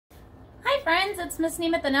Hi friends, it's Miss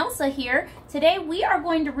Duck and Elsa here. Today we are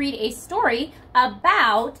going to read a story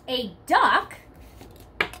about a duck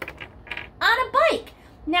on a bike.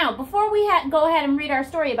 Now, before we go ahead and read our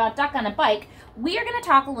story about Duck on a Bike, we are going to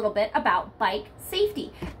talk a little bit about bike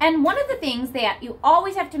safety. And one of the things that you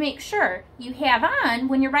always have to make sure you have on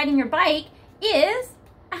when you're riding your bike is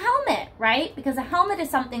a helmet, right? Because a helmet is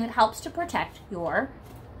something that helps to protect your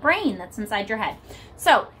brain that's inside your head.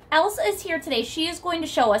 So, Elsa is here today. She is going to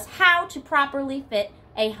show us how to properly fit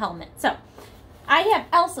a helmet. So, I have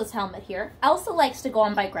Elsa's helmet here. Elsa likes to go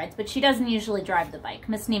on bike rides, but she doesn't usually drive the bike.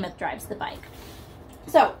 Miss Nemeth drives the bike.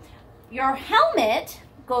 So, your helmet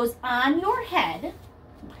goes on your head,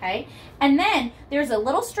 okay? And then there's a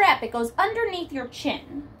little strap that goes underneath your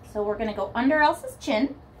chin. So, we're going to go under Elsa's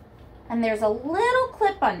chin, and there's a little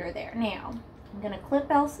clip under there. Now, I'm going to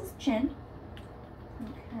clip Elsa's chin.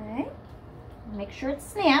 Okay. Make sure it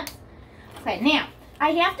snaps. Okay, now,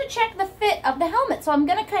 I have to check the fit of the helmet, so I'm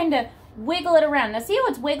going to kind of wiggle it around. Now, see how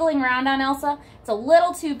it's wiggling around on Elsa? It's a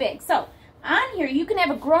little too big. So, on here, you can have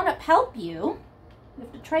a grown-up help you. You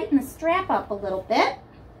have to tighten the strap up a little bit.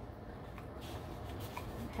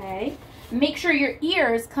 Okay. Make sure your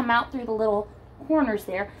ears come out through the little corners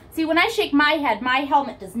there. See, when I shake my head, my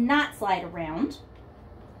helmet does not slide around.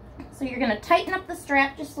 So, you're going to tighten up the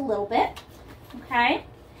strap just a little bit. Okay.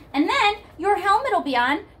 And then your helmet will be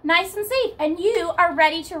on nice and safe, and you are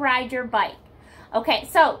ready to ride your bike. Okay,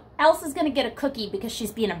 so Elsa's going to get a cookie because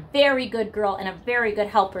she's being a very good girl and a very good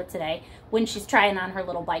helper today when she's trying on her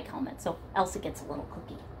little bike helmet. So Elsa gets a little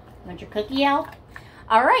cookie. Want your cookie, El?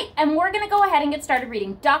 All right, and we're going to go ahead and get started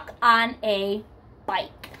reading Duck on a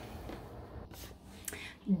Bike.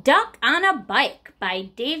 Duck on a Bike by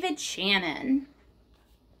David Shannon.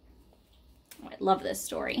 Oh, I love this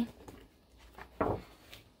story.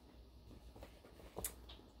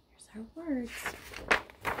 Our words.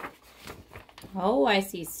 Oh, I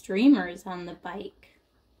see streamers on the bike.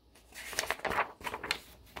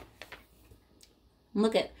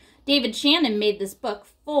 Look at David Shannon made this book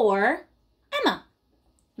for Emma.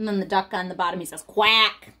 And then the duck on the bottom, he says,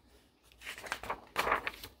 quack.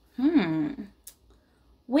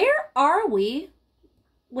 Where are we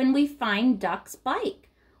when we find Duck's bike?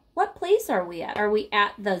 What place are we at? Are we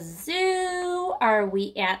at the zoo? Are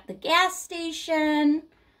we at the gas station?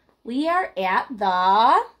 We are at the,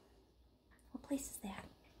 what place is that?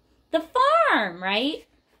 The farm, right?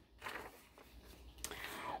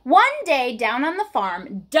 One day down on the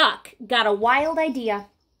farm, Duck got a wild idea.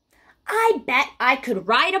 I bet I could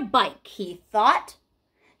ride a bike, he thought.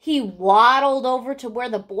 He waddled over to where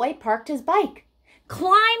the boy parked his bike,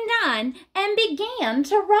 climbed on, and began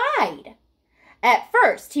to ride. At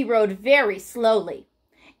first, he rode very slowly,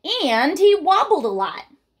 and he wobbled a lot,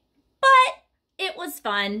 but it was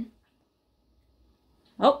fun.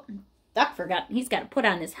 Oh, Duck forgot. He's got to put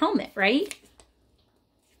on his helmet, right?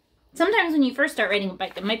 Sometimes when you first start riding a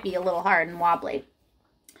bike, it might be a little hard and wobbly.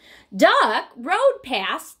 Duck rode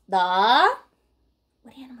past the...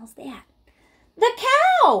 What animal's that? The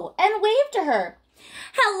cow, and waved to her.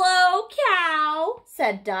 Hello, cow,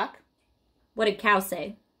 said Duck. What did cow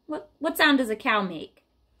say? What sound does a cow make?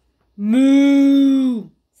 Moo,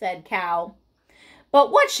 said cow.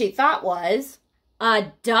 But what she thought was,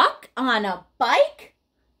 a duck on a bike?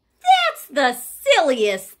 That's the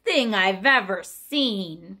silliest thing I've ever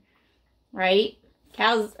seen. Right?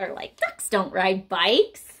 Cows are like, ducks don't ride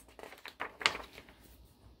bikes.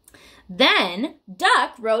 Then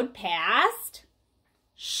Duck rode past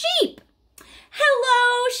sheep.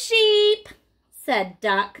 Hello, sheep, said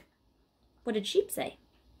Duck. What did sheep say?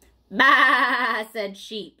 Bah, said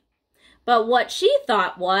sheep. But what she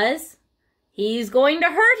thought was, he's going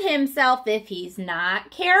to hurt himself if he's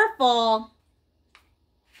not careful.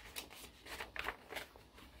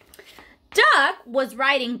 Duck was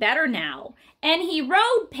riding better now, and he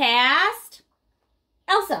rode past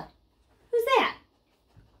Elsa. Who's that?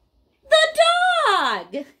 The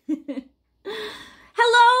dog!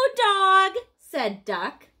 Hello, dog, said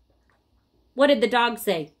Duck. What did the dog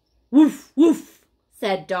say? Woof, woof,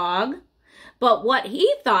 said Dog. But what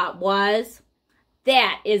he thought was,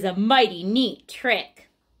 that is a mighty neat trick,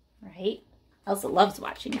 right? Elsa loves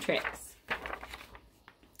watching tricks.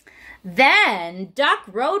 Then Duck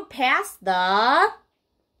rode past the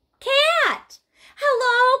cat.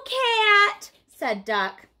 Hello, cat, said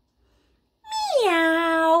Duck.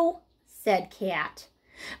 Meow, said Cat.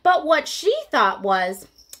 But what she thought was,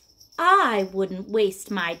 I wouldn't waste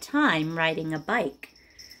my time riding a bike.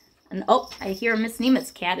 And oh, I hear Miss Nemeth's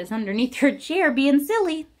cat is underneath her chair being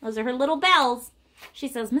silly. Those are her little bells. She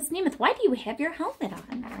says, Miss Nemeth, why do you have your helmet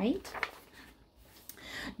on, right?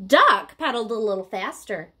 Duck pedaled a little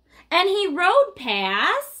faster. and he rode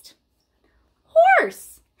past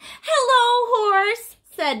Horse. "Hello, Horse,"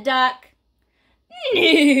 said Duck.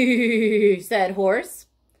 "No," said Horse.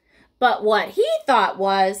 But what he thought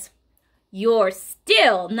was, "You're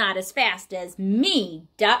still not as fast as me,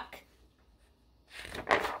 Duck."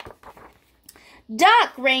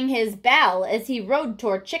 Duck rang his bell as he rode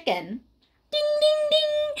toward Chicken. "Ding, ding,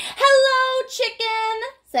 ding! Hello, Chicken,"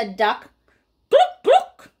 said Duck. "Gluck,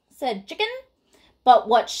 gluck," said Chicken. But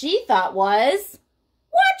what she thought was,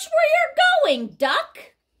 "Watch where you're going,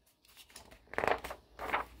 Duck."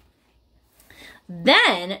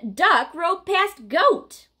 Then Duck rode past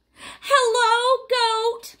Goat. "Hello,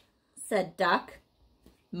 Goat," said Duck.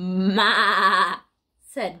 "Ma,"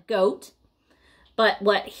 said Goat. But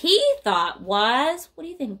what he thought was, what do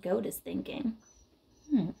you think Goat is thinking?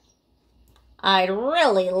 "I'd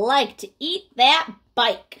really like to eat that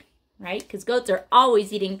bike," right? Because goats are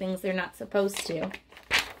always eating things they're not supposed to.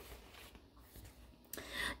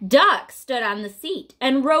 Duck stood on the seat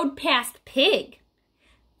and rode past Pig.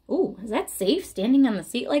 Ooh, is that safe, standing on the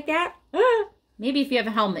seat like that? Maybe if you have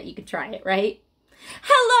a helmet, you could try it, right?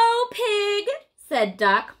 "Hello, Pig," said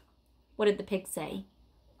Duck. What did the pig say?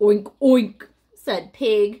 "Oink, oink," said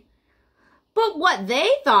Pig. But what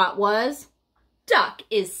they thought was, Duck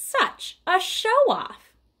is such a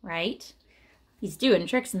show-off, right? He's doing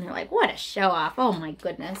tricks, and they're like, what a show-off. Oh, my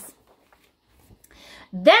goodness.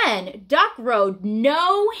 Then Duck rode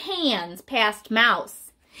no hands past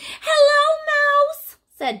Mouse. "Hello, Mouse,"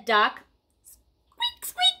 said Duck. "Squeak,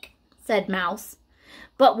 squeak," said Mouse.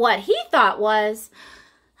 But what he thought was,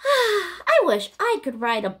 I wish I could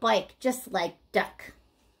ride a bike just like Duck.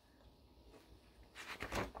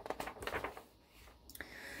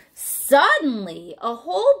 Suddenly, a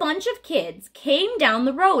whole bunch of kids came down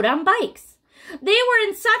the road on bikes. They were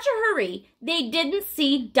in such a hurry, they didn't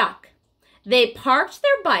see Duck. They parked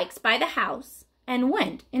their bikes by the house and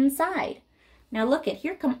went inside. Now look at,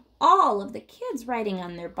 here come all of the kids riding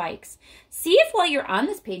on their bikes. See if while you're on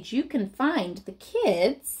this page, you can find the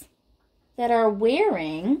kids that are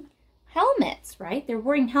wearing helmets, right? They're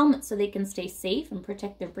wearing helmets so they can stay safe and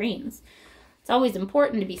protect their brains. It's always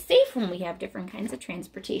important to be safe when we have different kinds of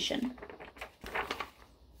transportation.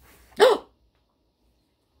 Oh!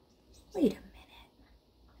 Wait a minute.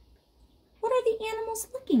 What are the animals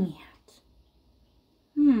looking at?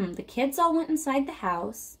 The kids all went inside the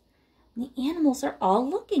house. The animals are all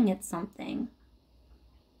looking at something.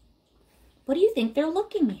 What do you think they're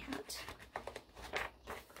looking at?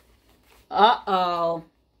 Uh-oh.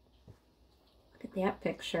 Look at that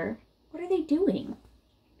picture. What are they doing?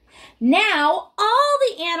 Now all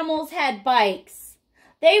the animals had bikes.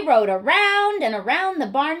 They rode around and around the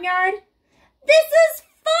barnyard. "This is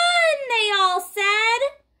fun," they all said.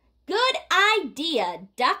 "Good idea,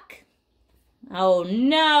 Duck." Oh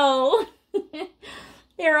no.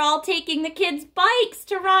 They're all taking the kids' bikes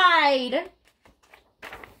to ride.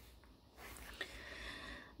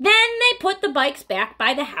 Then they put the bikes back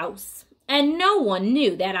by the house, and no one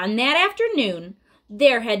knew that on that afternoon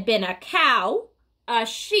there had been a cow, a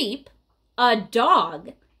sheep, a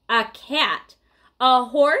dog, a cat, a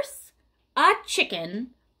horse, a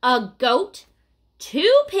chicken, a goat,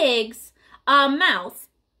 2 pigs, a mouse,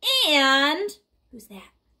 and, who's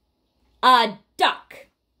that? A duck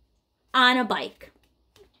on a bike.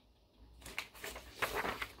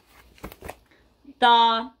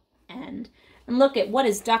 The end. And look at, what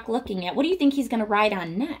is Duck looking at? What do you think he's going to ride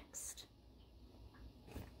on next?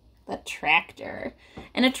 The tractor.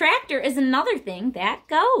 And a tractor is another thing that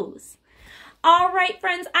goes. All right,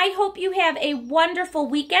 friends, I hope you have a wonderful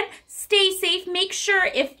weekend. Stay safe. Make sure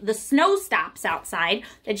if the snow stops outside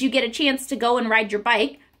that you get a chance to go and ride your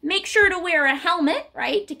bike. Make sure to wear a helmet,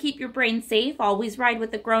 right, to keep your brain safe. Always ride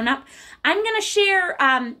with a grown-up. I'm going to share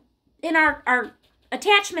in our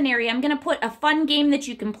attachment area, I'm going to put a fun game that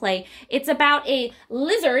you can play. It's about a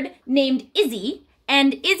lizard named Izzy,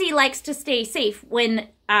 and Izzy likes to stay safe when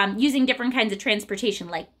using different kinds of transportation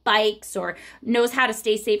like bikes, or knows how to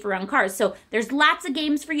stay safe around cars. So there's lots of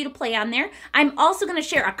games for you to play on there. I'm also going to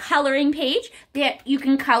share a coloring page that you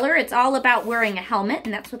can color. It's all about wearing a helmet,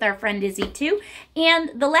 and that's with our friend Izzy too.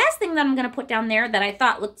 And the last thing that I'm going to put down there that I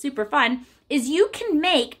thought looked super fun is you can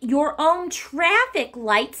make your own traffic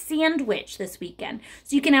light sandwich this weekend.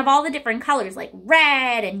 So you can have all the different colors like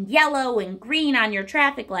red and yellow and green on your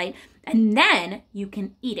traffic light, and then you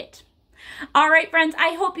can eat it. All right, friends,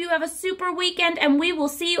 I hope you have a super weekend, and we will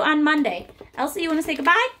see you on Monday. Elsa, you want to say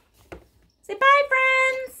goodbye? Say bye,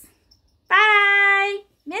 friends. Bye.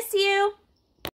 Miss you.